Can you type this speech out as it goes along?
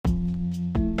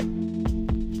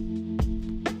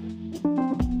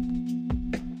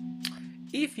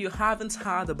If you haven't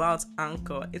heard about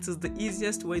Anchor, it is the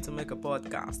easiest way to make a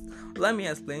podcast. Let me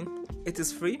explain. It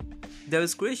is free. There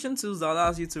is creation tools that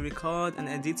allows you to record and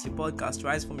edit your podcast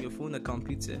right from your phone or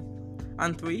computer.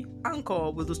 And 3,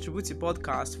 Anchor will distribute your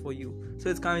podcast for you, so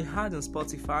it can be heard on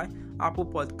Spotify, Apple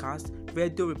Podcast,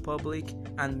 Radio Republic,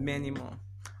 and many more.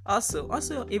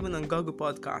 Also even on Google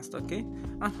Podcast, okay?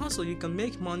 And also you can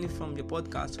make money from your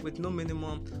podcast with no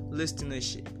minimum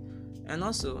listenership. And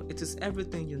also it is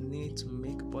everything you need to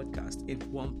make a podcast in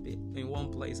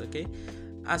one place, okay?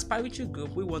 As Pyrochure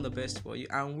Group, we want the best for you,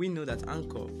 and we know that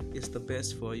Anchor is the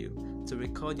best for you to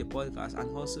record your podcast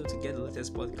and also to get the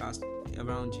latest podcast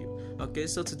around you. Okay,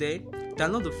 so today,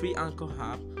 download the free Anchor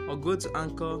app or go to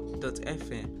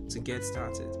anchor.fm to get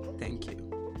started. Thank you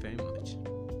very much.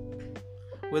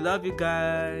 We love you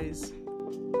guys.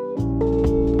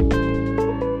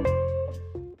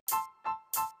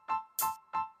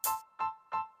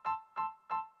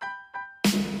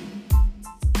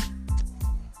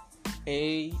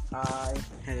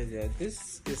 Hello there.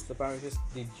 This is the Pyrochure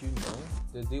Did You Know,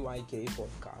 the DYK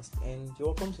podcast, and you're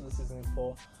welcome to the season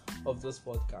 4 of this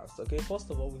podcast. Okay, first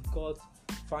of all, we've got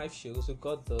 5 shows. We've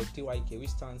got the DYK, which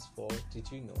stands for Did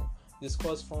You Know?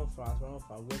 Discuss fun facts, random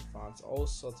facts, weird facts, all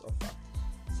sorts of facts.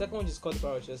 Second one is called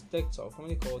Pyrochure's Tech Talk,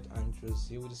 commonly called Andrews.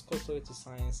 We discuss related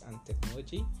science and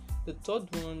technology. The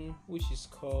third one, which is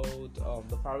called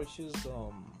the Pyrochure's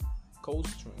Cold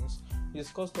Strings, we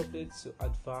discuss topics to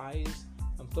advise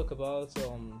and talk about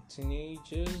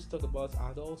teenagers, talk about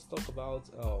adults, talk about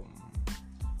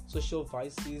social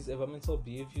vices, environmental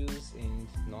behaviors, and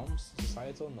norms,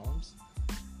 societal norms.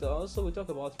 Also, we talk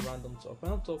about Random Talk.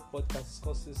 Random Talk podcast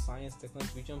discusses science,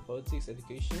 technology, religion, politics,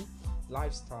 education,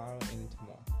 lifestyle, and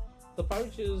more. The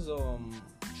Pyrochure's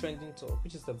Trending Talk,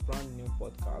 which is the brand new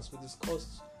podcast, we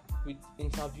discuss with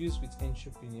interviews with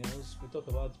entrepreneurs. We talk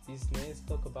about business,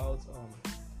 talk about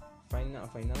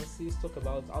finances, talk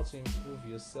about how to improve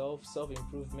yourself,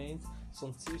 self-improvement,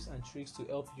 some tips and tricks to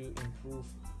help you improve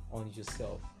on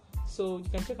yourself. So you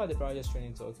can check out the Pyrochure's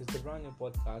Trending Talk. It's the brand new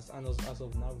podcast, and as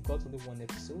of now, we've got only one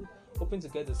episode. Hoping to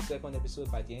get the second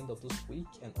episode by the end of this week,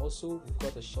 and also we've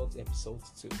got a short episode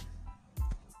too.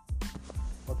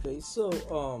 Okay, so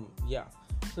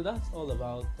so that's all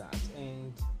about that,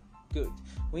 and good.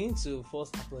 We need to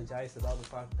first apologize about the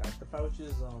fact that the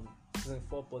Pyrochure's season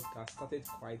 4 podcast started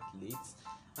quite late,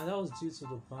 and that was due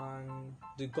to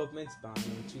the government ban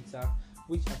on Twitter,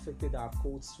 which affected our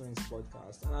Cold Strings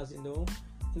podcast. And as you know,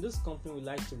 in this company, we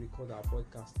like to record our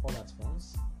podcast all at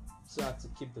once, so as to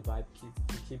keep the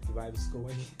vibes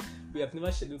going. We have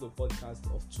never scheduled a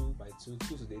podcast of 2 by 2,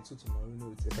 2 today, 2 tomorrow.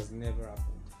 No, it has never happened.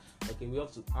 Okay, we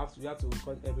have to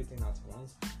record everything at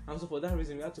once, and so for that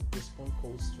reason, we have to postpone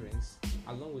Cold Strings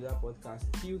along with that podcast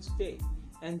till today.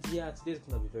 And today is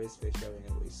gonna be very special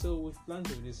anyway. So we've planned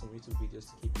to release some YouTube videos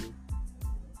to keep you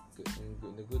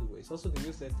in a good way. So also the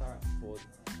newsletter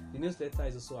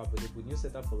is also available. The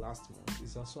newsletter for last month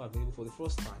is also available for the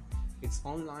first time. It's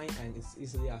online and it's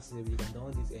easily accessible. You can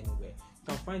download it anywhere. You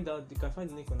can find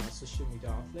the link on our social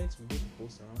media outlets. We made the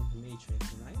post around May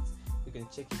 29th. You can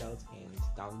check it out and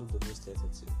download the newsletter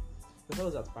too. The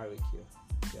fellows at Pyrochure,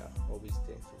 they are always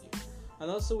there for you. And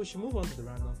also, we should move on to the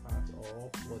random fact, or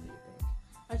what do you think?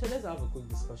 Actually, let's have a quick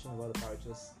discussion about the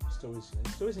Pyrochure's Stories Unit.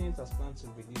 Stories Unit has planned to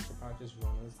release the Pyrochure's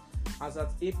Runners as at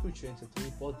April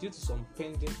 23, but due to some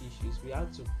pending issues, we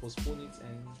had to postpone it,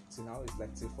 and till now it's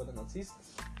like till further notice.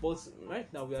 But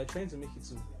right now, we are trying to make it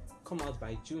to come out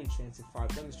by June 25,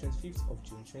 that is 25th of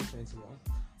June 2021.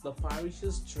 The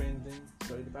Pyrochure's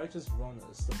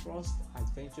Runners, the first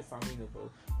adventure family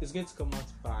novel, is going to come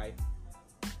out by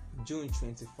June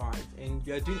 25, and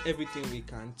we are doing everything we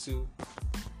can to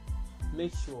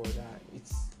make sure that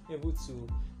it's able to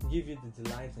give you the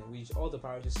delight in which all the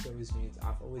Pyrochure's Stories Units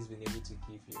have always been able to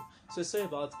give you. So sorry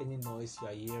about any noise you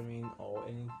are hearing or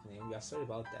anything. We are sorry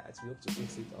about that. We hope to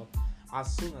fix it up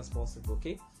as soon as possible.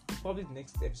 Okay, probably the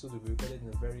next episode will be recorded in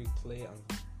a very clear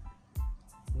and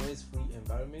noise-free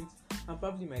environment, and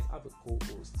probably might have a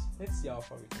co-host. Let's see how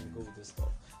far we can go with this stuff.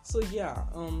 So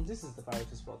this is the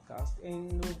Pyrochure's podcast,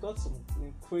 and we've got some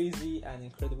crazy and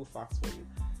incredible facts for you.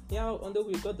 On the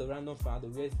we've got the random fact, the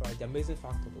weird fact, the amazing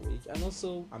fact of the week, and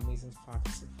also amazing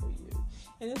facts for you.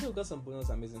 And also we've got some bonus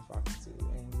amazing facts too,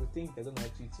 and we think they're gonna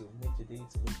help you to make your day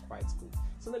to look quite good.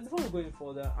 So before we go any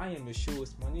further, I am your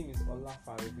host. My name is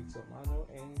Olafare Victor Mano,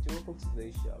 and you're welcome to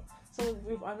today's show. So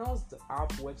we've announced the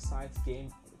app, website, game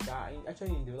that are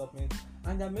actually in development,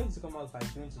 and they're meant to come out by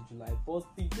June to July, but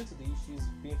due to the issues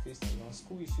being faced around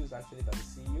school issues actually by the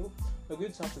CEO, we're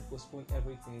going to have to postpone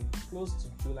everything close to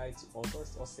July to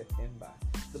August or September.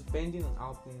 depending on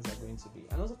how things are going to be.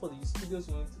 And also for the studios,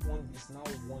 it's now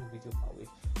one video per week.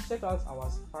 Check out our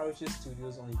Pyrochure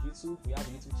studios on YouTube. We have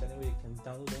a YouTube channel where you can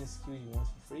download any skill you want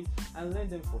for free and learn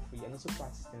them for free, and also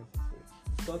practice them for free.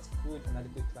 We've got good and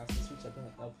adequate classes which are going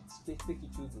to help you take you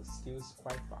through the skills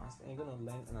quite fast, and you're going to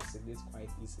learn and assimilate quite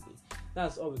easily.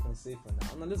 That's all we can say for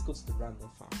now. Now let's go to the random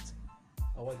fact.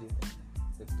 What do you think?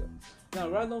 Let's go. Now,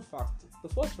 random fact. The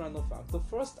first random fact: the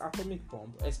first atomic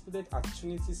bomb exploded at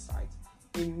Trinity site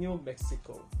in New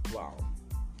Mexico. Wow.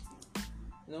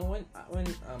 You know, when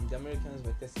the Americans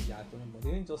were testing the atomic bomb,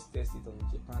 they didn't just test it on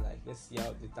Japan, like let's see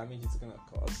how the damage it's gonna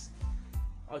cause.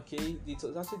 Okay, it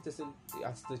was actually tested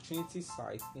at the Trinity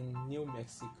site in New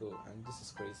Mexico, and this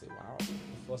is crazy. Wow, the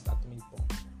first atomic bomb.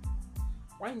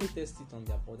 Why didn't they test it on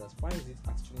their borders? Why is it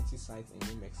at Trinity site in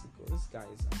New Mexico? These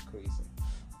guys are crazy.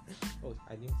 Oh,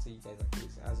 I didn't say you guys are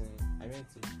crazy. As in, I meant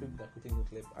people that put in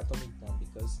nuclear atomic bomb,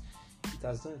 because it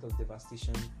has done a lot of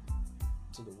devastation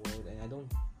to the world, and I don't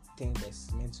think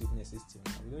that's meant to even exist till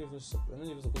now. We're not even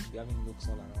supposed to be having nukes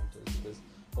all around us because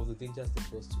of the dangers they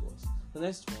pose to us. The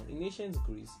next one: in ancient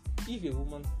Greece, if a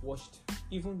woman watched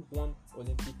even one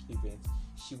Olympic event,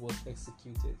 she was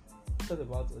executed. Talk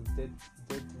about a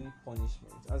deadly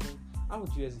punishment. As in, how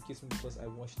would you execute me because I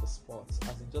watched the sports?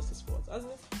 As in, just the sports. As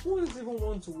in, who does even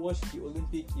want to watch the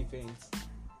Olympic event?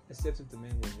 Except if the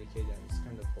men were naked, and it's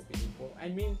kind of forbidden. But I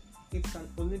mean, it's an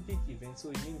Olympic event,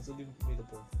 so it means it's only made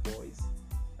up of boys.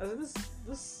 As in,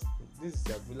 this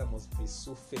Javula must be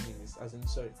so feminist. As in,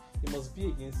 sorry, it must be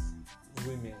against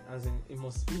women. As in, it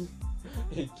must be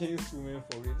against women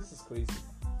for real. This is crazy.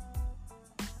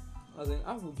 As in,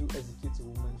 how would you execute a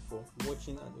woman for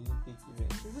watching an Olympic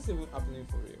event? Is this even happening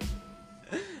for real?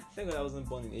 Thank God I wasn't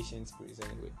born in ancient Greece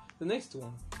anyway. The next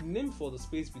one: name for the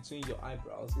space between your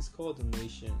eyebrows is called the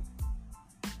nation.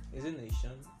 Is it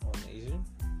nation or nation?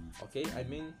 Okay, I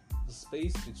mean the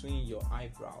space between your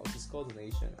eyebrows is called the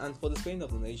nation. And for the spelling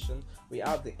of the nation, we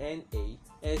have the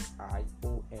N-A-S-I-O-N,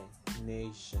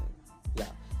 nation.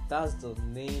 Yeah, that's the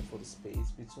name for the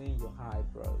space between your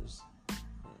eyebrows.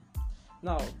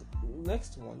 Now, the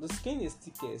next one: the skin is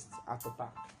thickest at the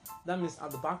back. That means at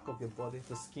the back of your body,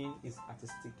 the skin is at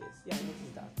its thickest. Yeah, I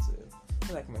noticed that too.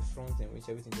 Not like my front end, which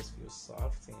everything just feels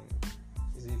soft and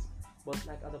is it. But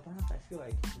like at the back, I feel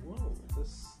like, whoa,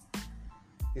 this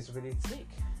is really thick.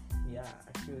 Yeah,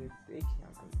 I feel it thick.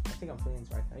 I think I'm feeling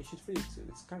it right now. You should feel it too.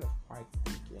 It's kind of quite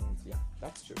thick, and yeah,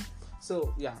 that's true.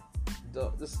 So yeah,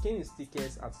 the skin is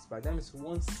thickest at its back. That means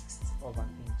 1/6 of an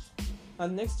inch.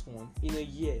 And next one: in a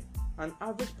year, an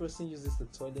average person uses the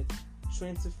toilet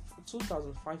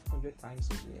 2,500 times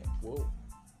a year. Whoa.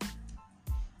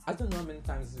 I don't know how many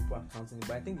times people are counting it,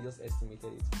 but I think they just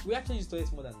estimated it. We actually use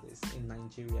toilets more than this in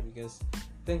Nigeria, because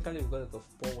technically we've got a lot of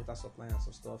poor water supply and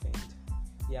some stuff, and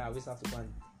yeah, we just have to go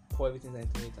and pour everything in the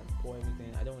toilet and pour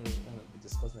everything. I don't really want to be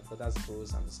discussing it, because that's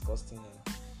gross and disgusting,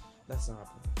 and that's not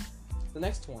happening. The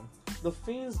next one: the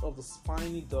fins of the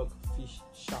spiny dogfish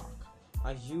shark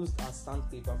are used as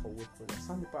sandpaper for wood products.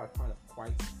 Sandpaper are kind of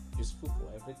quite useful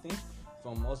for everything,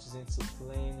 from us using to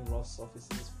clean rough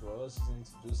surfaces, for us using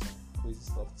to do some crazy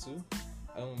stuff too.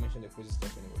 I won't mention the crazy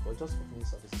stuff anyway, but just for cleaning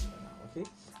surfaces for now, okay?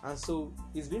 And so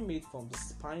it's been made from the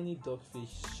spiny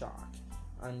dogfish shark,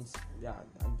 and yeah,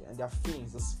 and their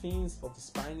fins, the fins of the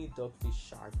spiny dogfish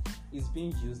shark, is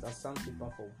being used as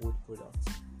sandpaper for wood products.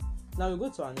 Now we go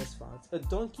to our next fact: a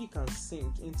donkey can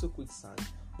sink into quicksand,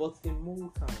 but a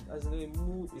mule can't. As you know, a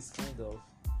mule is kind of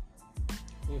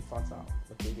infertile.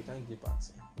 Okay, they can't give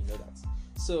birth. You know that.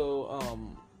 So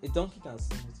a donkey can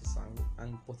sink into sand,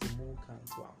 but a mule can't.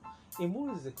 Wow. A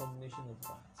mule is a combination of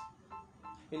what?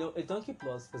 You know, a donkey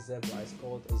plus a zebra is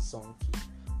called a zonkey.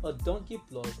 A donkey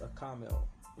plus a camel,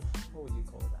 what would you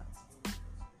call that?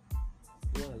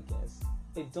 You want to guess?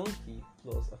 A donkey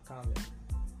plus a camel.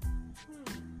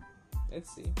 Let's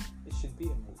see. It should be a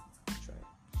mule. Try it.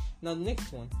 Now, the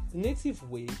next one: the native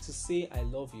way to say "I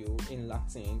love you" in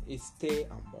Latin is "te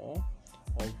amo"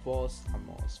 or "vos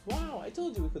amos." Wow, I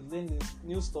told you we could learn this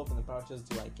new stuff in the Pyrochure's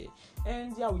DYK.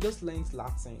 And yeah, we just learned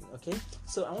Latin, okay?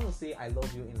 So I want to say "I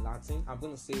love you" in Latin. I'm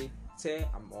going to say "te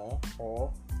amo"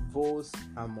 or "vos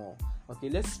amo." Okay,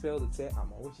 let's spell the "te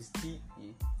amo," which is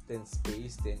T-E, then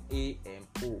space, then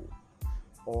A-M-O,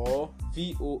 or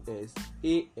V-O-S-A-M-O-R.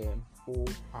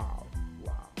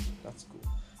 Wow, that's cool.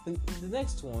 The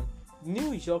next one: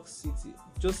 New York City,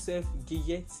 Joseph and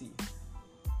Gayety,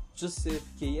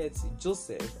 Gayety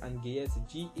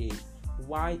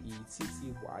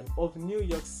of New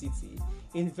York City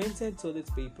invented toilet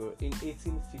paper in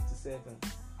 1857.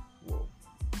 Whoa.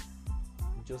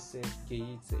 Joseph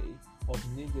Gayety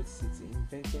of New York City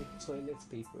invented toilet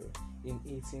paper in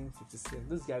 1857.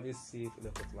 This guy will save a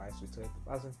lot of lives with toilet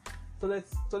paper. As in,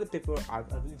 toilet paper are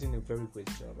really doing a very great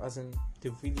job. As in, they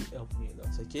really helped me a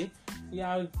lot. Okay,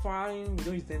 yeah, fine. We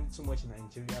don't use them too much in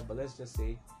Nigeria, but let's just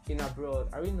say in abroad,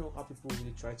 I really know how people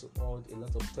really try to hoard a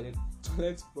lot of toilet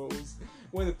rolls.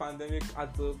 When the pandemic,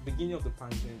 at the beginning of the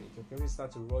pandemic, okay, we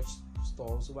start to rush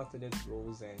stores over toilet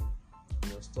rolls and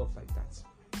stuff like that.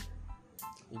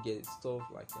 You get it, stuff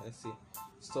like that. Let's say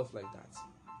stuff like that.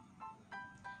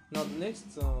 Now the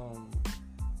next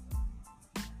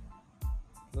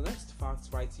fact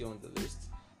right here on the list: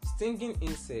 stinging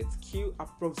insects kill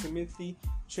approximately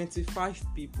 25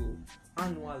 people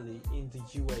annually in the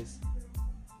US.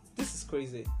 This is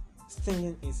crazy.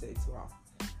 Stinging insects, wow.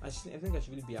 I think I should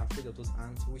really be afraid of those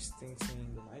ants which stings me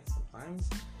in the night sometimes.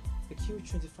 They kill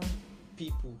 25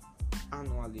 people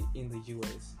annually in the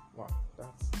US. Wow,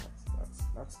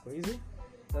 that's crazy.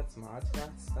 That's mad.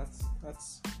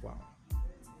 That's wow.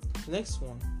 The next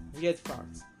one, weird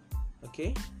facts.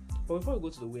 Okay, but before we go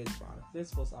to the weird fact,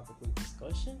 let's first have a quick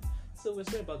discussion. So we're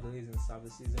sorry about delays in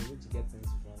services and we need to get things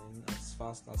running as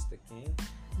fast as they can.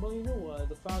 But you know what?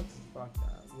 The fact that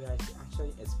we are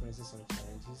actually experiencing some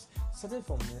challenges. Starting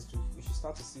from next week, we should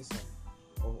start to see some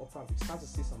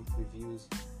previews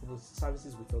of the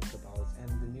services we talked about and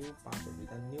the new part of it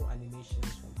and new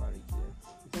animations from Pyrochure.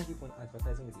 You can't keep on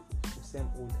advertising with the same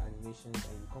old animations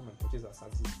and you come and purchase our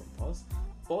services from us.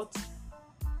 But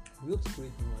we hope to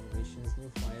create new animations, new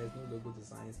flyers, new logo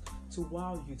designs to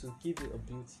wow you, to give you a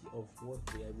beauty of what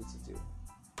we're able to do.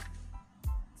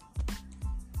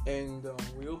 And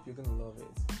we hope you're gonna love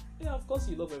it. Yeah, of course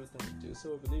you love everything we do, so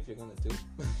we believe you're gonna do.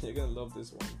 You're gonna love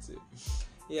this one too.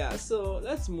 Yeah, so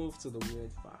let's move to the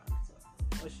weird fact.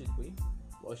 Or should we?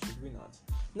 Or should we not?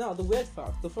 Now, the weird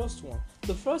fact, the first one.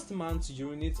 The first man to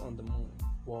urinate on the moon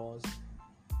was...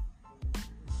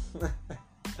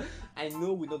 I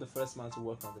know we know the first man to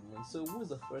walk on the moon. So who was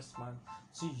the first man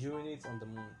to urinate on the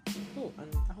moon? Oh,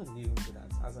 and how did he even do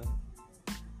that? As in,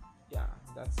 yeah,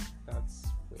 that's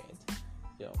weird.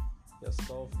 Your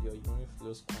stuff, your urine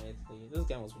flows quietly. This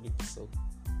guy must really be so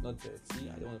not dirty.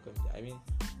 I don't want to call him that. I mean,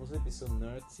 must really be so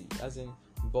nerdy. As in,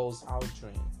 Buzz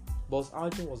Aldrin. Buzz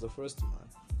Aldrin was the first man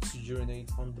to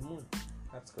urinate on the moon.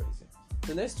 That's crazy.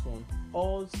 The next one,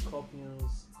 all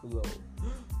scorpions glow.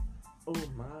 Oh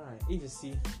my!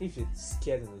 If you're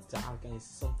scared in the dark and you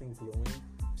see something glowing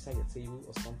beside your table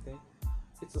or something,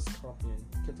 it's a scorpion.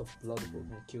 Get a blood book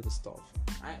and kill the stuff.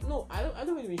 I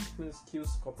don't really mean kill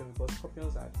scorpion because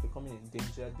scorpions are becoming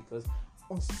endangered because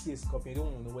once you see a scorpion, you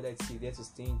don't want to know whether it's there to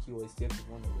sting you or it's there to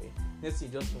run away. Next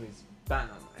thing you just know it's bam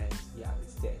and yeah,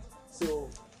 it's dead. So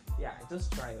yeah,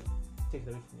 just try to take it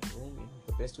away from your room in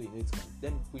the best way in which you can.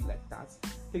 Then put it like that.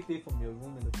 Take it away from your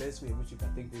room in the best way in which you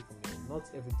can take it away from your room. Not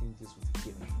everything just with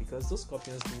killing, because those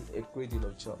scorpions do a great deal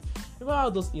of job. Remember how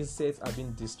those insects are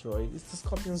being destroyed? It's the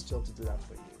scorpion's job to do that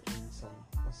for you. And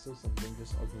also some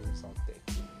dangerous organisms out there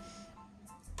too.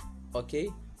 Okay.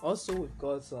 Also, we've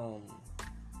got some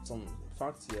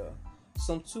facts here.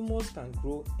 Some tumors can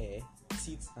grow hair,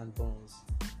 teeth, and bones.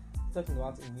 Talking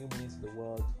about a new meaning to the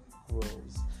word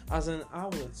grows. As in, how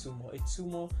will a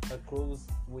tumor that grows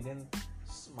within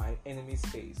my enemy's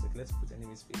face. Like, let's put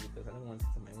enemy's face because I don't want it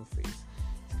in my own face.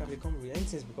 It can become real.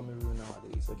 Anything is becoming real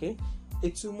nowadays. Okay, a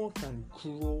tumor can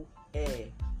grow hair.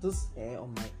 This hair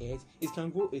on my head, it can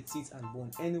grow a teeth and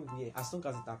bone anywhere as long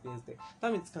as it appears there.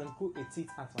 That means it can grow a teeth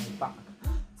at my back.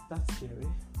 That's scary.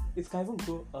 It can even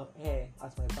grow a hair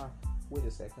at my back. Wait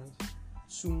a second.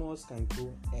 Tumors can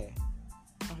grow hair.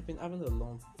 I've been having a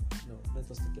long. No, let's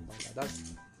just think about that.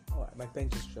 That's alright. My pen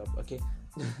just dropped. Okay.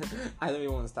 I don't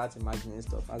even want to start imagining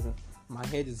stuff. As in, my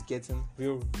head is getting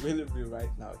real, really real right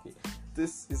now. Okay,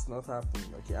 this is not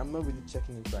happening. Okay, I'm not really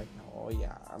checking it right now. Oh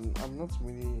yeah, I'm not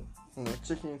really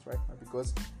checking it right now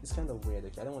because it's kind of weird.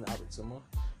 Okay, I don't want to have a tumor.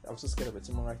 I'm so scared of a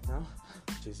tumor right now.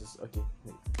 Jesus. Okay.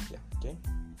 Yeah. Okay.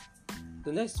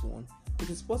 The next one. It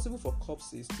is possible for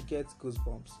corpses to get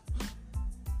goosebumps.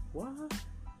 What?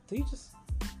 Do you just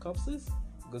corpses?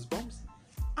 Goosebumps?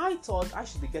 I thought I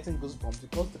should be getting goosebumps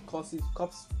because the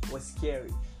corpse was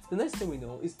scary. The next thing we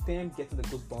know is them getting the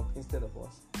goosebumps instead of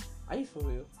us. Are you for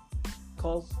real?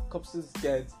 Corpses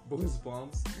get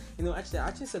goosebumps. I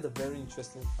actually said a very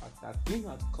interesting fact that do you know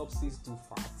how corpses do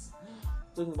farts?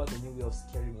 Talking about the new way of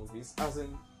scary movies, as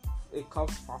in a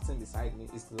corpse farting beside me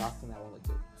is the last thing I want to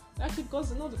do. Actually, because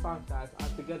the fact that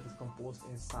as they get decomposed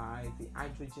inside, the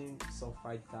hydrogen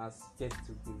sulfide gas gets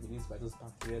to be released by those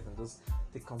bacteria and those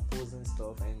decomposing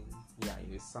stuff, and yeah,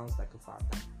 it sounds like a fart.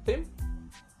 Pim?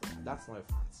 Yeah, that's not a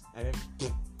fart. I mean,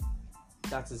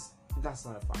 that's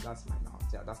not a fart. That's my mouth.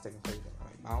 Yeah, that's technically the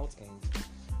right. mouth, and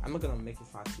I'm not gonna make it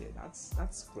fat here.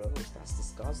 That's gross. That's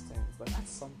disgusting. But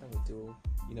that's something we do,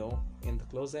 in the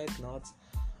closet, not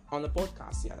on the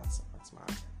podcast. Yeah, that's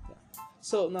mad. Yeah.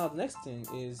 So now the next thing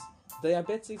is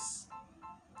diabetics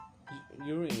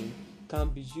urine can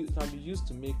be used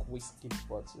to make whiskey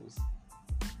bottles.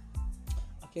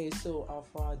 Okay, so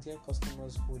for our dear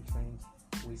customers who drink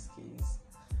whiskeys,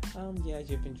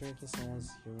 you've been drinking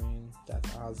someone's urine that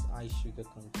has high sugar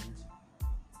content.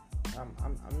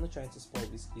 I'm not trying to spoil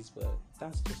whiskeys, but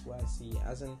that's just what I see.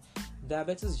 As in,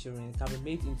 diabetes urine can be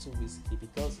made into whiskey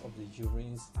because of the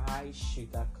urine's high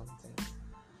sugar content.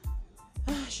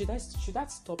 Should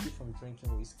that stop you from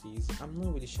drinking whiskeys? I'm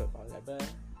not really sure about that, but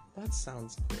that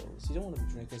sounds gross. You don't want to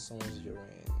be drinking someone's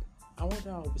urine. I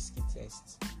wonder how whiskey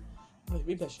tastes.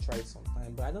 Maybe I should try it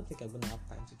sometime, but I don't think I'm gonna have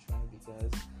time to try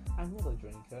because I'm not a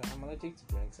drinker. I'm allergic to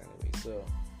drinks anyway, so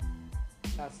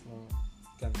that's not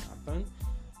gonna happen.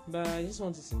 But I just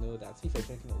wanted to know that if you're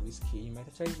drinking a whiskey, you might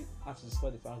actually have to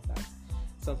discover the fact that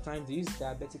sometimes they use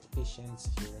diabetic patients'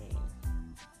 urine,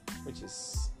 which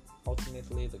is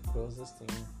ultimately the grossest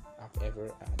thing I've ever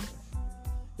heard of.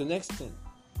 The next thing,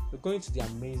 we're going to the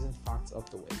amazing facts of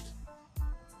the week.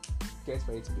 Get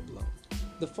ready to be blown.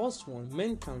 The first one,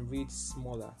 men can read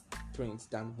smaller print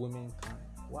than women can.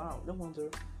 Wow, no wonder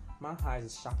my eyes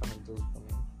is sharper than those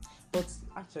women. But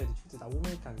actually, the truth is that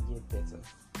women can hear better.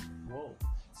 Whoa.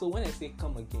 So when I say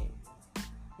come again,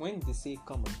 when they say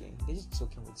come again, they're just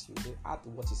joking with you. They add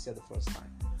what you said the first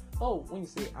time. Oh, when you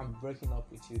say I'm breaking up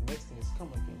with you, the next thing is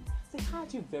come again. They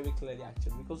heard you very clearly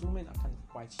actually, because women are kind of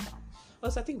quite sharp.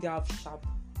 Also, I think they have sharp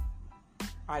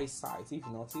eyesight, if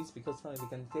you notice, because they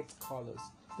can detect colors.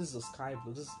 This is a sky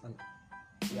blue, this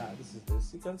is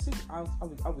this. You can see how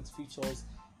it features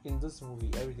in this movie,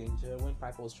 Every Danger, when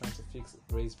Piper was trying to fix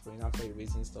Ray's brain after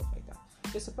erasing stuff like that.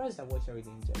 They're surprised I watch Every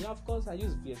Danger. Yeah, of course, I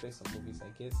use VFX on movies, I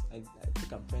guess. I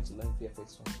think I'm trying to learn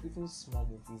VFX from even small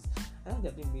movies. I know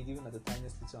they've been made even at the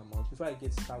tiniest little amount. Before I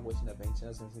get to start watching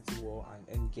Avengers, Infinity War,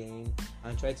 and Endgame,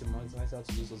 and try to maximize how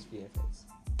to use those VFX.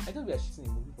 I know we are shooting a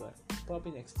movie, but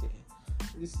probably next year.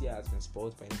 This year has been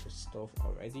spoiled by enough stuff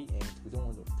already, and we don't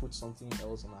want to put something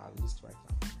else on our list right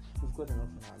now. We've got enough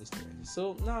on our list already.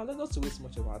 So now, let's not waste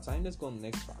much of our time. Let's go on the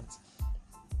next fact.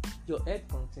 Your head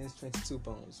contains 22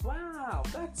 bones. Wow,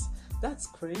 that's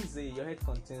crazy. Your head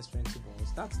contains 22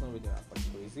 bones. That's not really that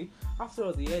crazy. After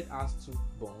all, the head has 2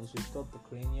 bones. We've got the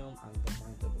cranium and the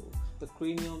mandible. The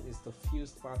cranium is the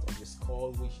fused part of your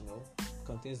skull, which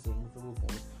contains the removable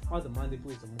bones, while the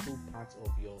mandible is the movable part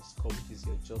of your skull, which is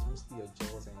your jaws, mostly your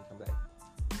jaws, and you can be like,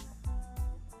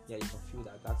 yeah, you can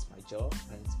feel that's my jaw,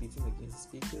 and it's beating against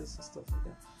the speakers and stuff like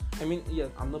that. I mean, yeah,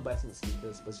 I'm not biting the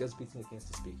speakers, but it's just beating against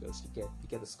the speakers. You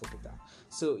get the scope of that.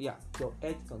 So yeah, your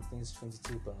head contains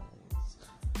 22 bones.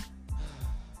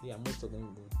 Yeah, most of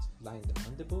them would lie in the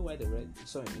mandible, while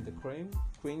in the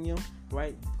cranium,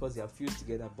 right, because they are fused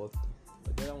together, but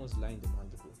the other ones lie in the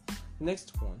mandible.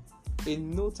 Next one, a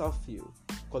notary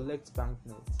collects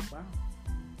banknotes. Wow.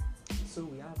 So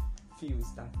we have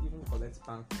fields that even collect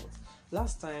banknotes.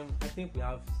 Last time, I think we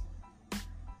have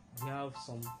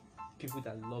some people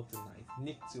that love the night.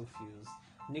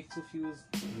 Nyctophils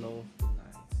love the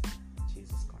night.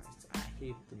 Jesus Christ, I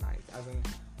hate the night.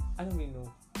 I don't really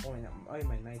know why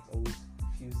my night always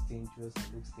feels dangerous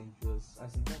and looks dangerous.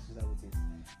 That's just how it is.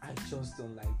 I just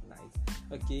don't like night.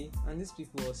 Okay, and these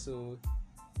people also.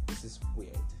 This is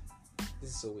weird. This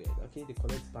is so weird. Okay, they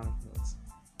collect banknotes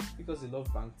because they love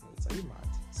banknotes. Are you mad?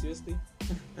 Seriously?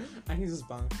 I need those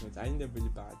banknotes. I need them really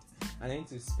bad, and I need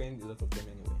to spend a lot of them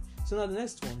anyway. So now the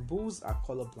next one: bulls are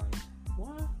colorblind.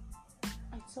 What?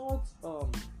 I thought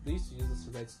they used to use this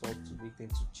red stuff to make them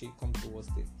to come towards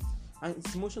them, and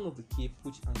it's the motion of the cape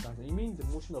which angers them. You mean the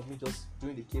motion of me just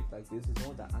doing the cape like this is the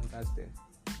one that angers them?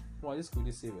 Wow, this could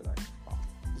really save your life. Wow,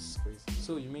 this is crazy.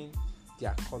 So you mean they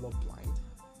are colorblind?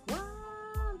 What?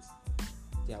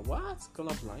 They are what?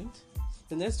 Colorblind?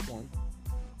 The next one: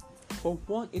 for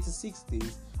 186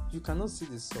 days, you cannot see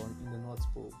the sun in the North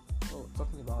Pole. Oh,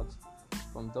 talking about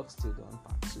from dusk till dawn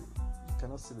part 2. You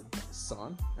cannot see the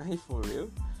sun. Are you for real?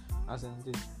 As in,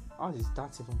 how is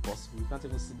that even possible? You can't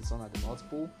even see the sun at the North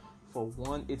Pole for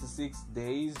 186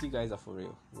 days. You guys are for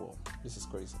real. Whoa, this is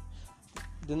crazy.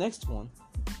 The next one,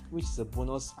 which is a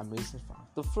bonus amazing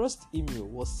fact. The first email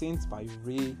was sent by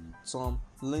Ray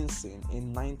Tomlinson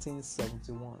in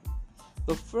 1971.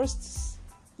 The first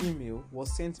email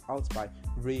was sent out by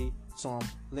Ray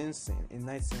Tomlinson in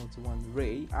 1971.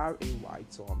 Ray, R-A-Y,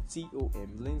 Tom,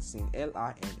 T-O-M, Linson,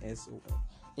 L-I-N-S-O-N,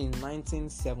 in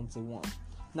 1971.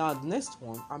 Now, the next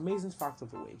one, amazing fact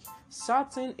of the week.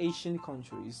 Certain Asian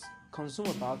countries consume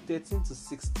about 13 to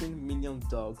 16 million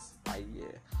dogs per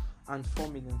year and 4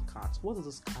 million cats. What do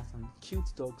those cats and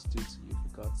cute dogs do to you,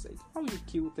 for God's sake? How will you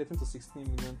kill 13 to 16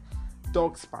 million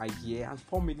dogs per year and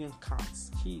 4 million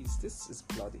cats? Jeez, this is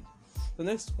bloody. The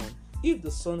next one. If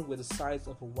the sun were the size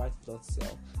of a white blood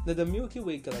cell, then the Milky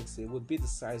Way galaxy would be the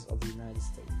size of the United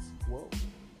States. Whoa.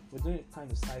 We're doing a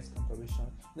kind of size comparison.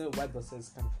 White blood cell is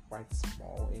kind of quite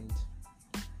small and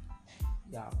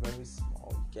very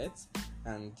small, you get?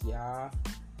 And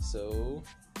so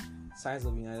size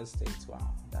of the United States,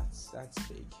 wow, that's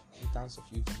big. In terms of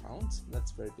huge amount,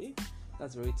 that's very big.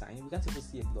 That's very tiny. We can't even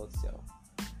see a blood cell.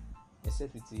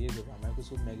 Except with the aid of a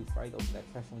microscope magnified up like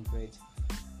 500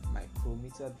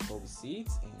 micrometer before we see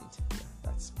it, and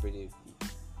that's pretty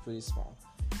small.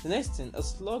 The next thing, a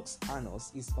slug's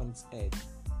anus is on its head.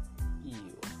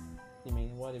 Ew. I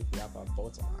mean, what if we have a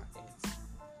butt on our heads?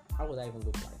 How would that even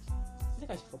look like? I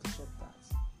think I should Photoshop that.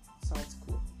 Sounds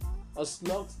cool. A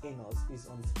slug's anus is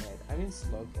on its head. I mean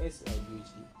slug,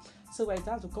 SLUG. So by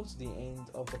that, we come to the end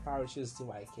of the Pyrochure's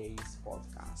DYK's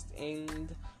podcast,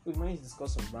 and we've managed to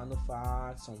discuss some random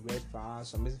facts, some weird facts,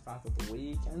 some amazing facts of the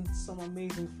week, and some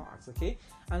amazing facts, okay?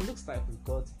 And it looks like we've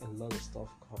got a lot of stuff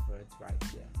covered right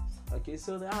here. Okay,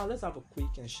 so now let's have a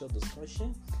quick and short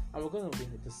discussion, and we're going to be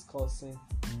discussing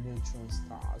neutron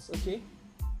stars, okay?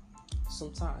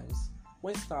 Sometimes,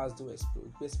 when stars do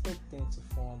explode, we expect them to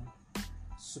form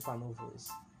supernovas,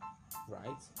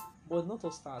 right? But not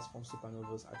all stars form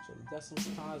supernovas actually. There are some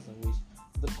stars in which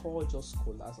the core just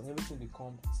collapses and everything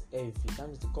becomes heavy. That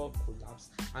means the core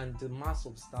collapses and the mass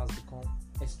of stars become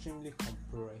extremely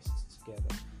compressed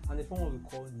together, and they form what we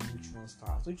call neutron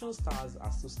stars. Neutron stars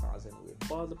are still stars anyway,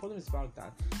 but the problem is about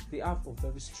that they have a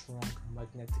very strong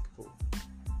magnetic pole.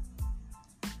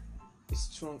 It's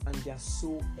strong and they are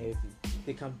so heavy.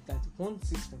 They can, that one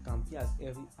system can be as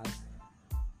heavy as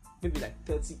maybe like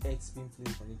 30 eggs being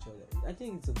placed on each other. I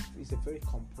think it's a very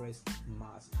compressed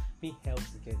mass being held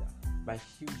together by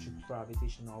huge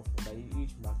gravitational force, by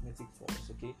huge magnetic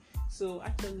force. Okay, so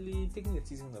actually taking the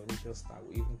teasing of a neutron star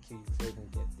will even kill you before you even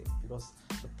get there, because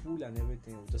the pool and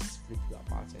everything will just flip you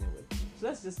apart anyway. So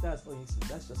that's all you need to do.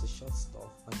 That's just a short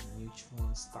stuff on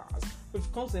neutron stars.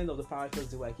 We've come to the end of the Pyrochure's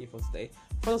DYK for today.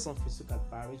 Follow us on Facebook at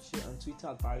Pyrochure, on Twitter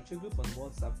at Pyrochure, group on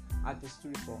WhatsApp at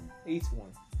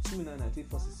 +241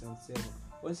 2993467,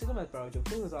 or Instagram at Pyrochure.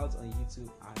 Check us out on YouTube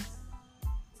at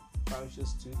Pyrochure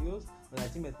Studios, and I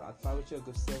think at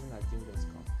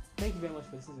pyrochuregroup7@gmail.com. Thank you very much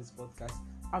for listening to this podcast.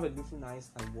 Have a beautiful, nice,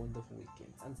 and wonderful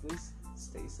weekend, and please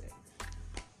stay safe.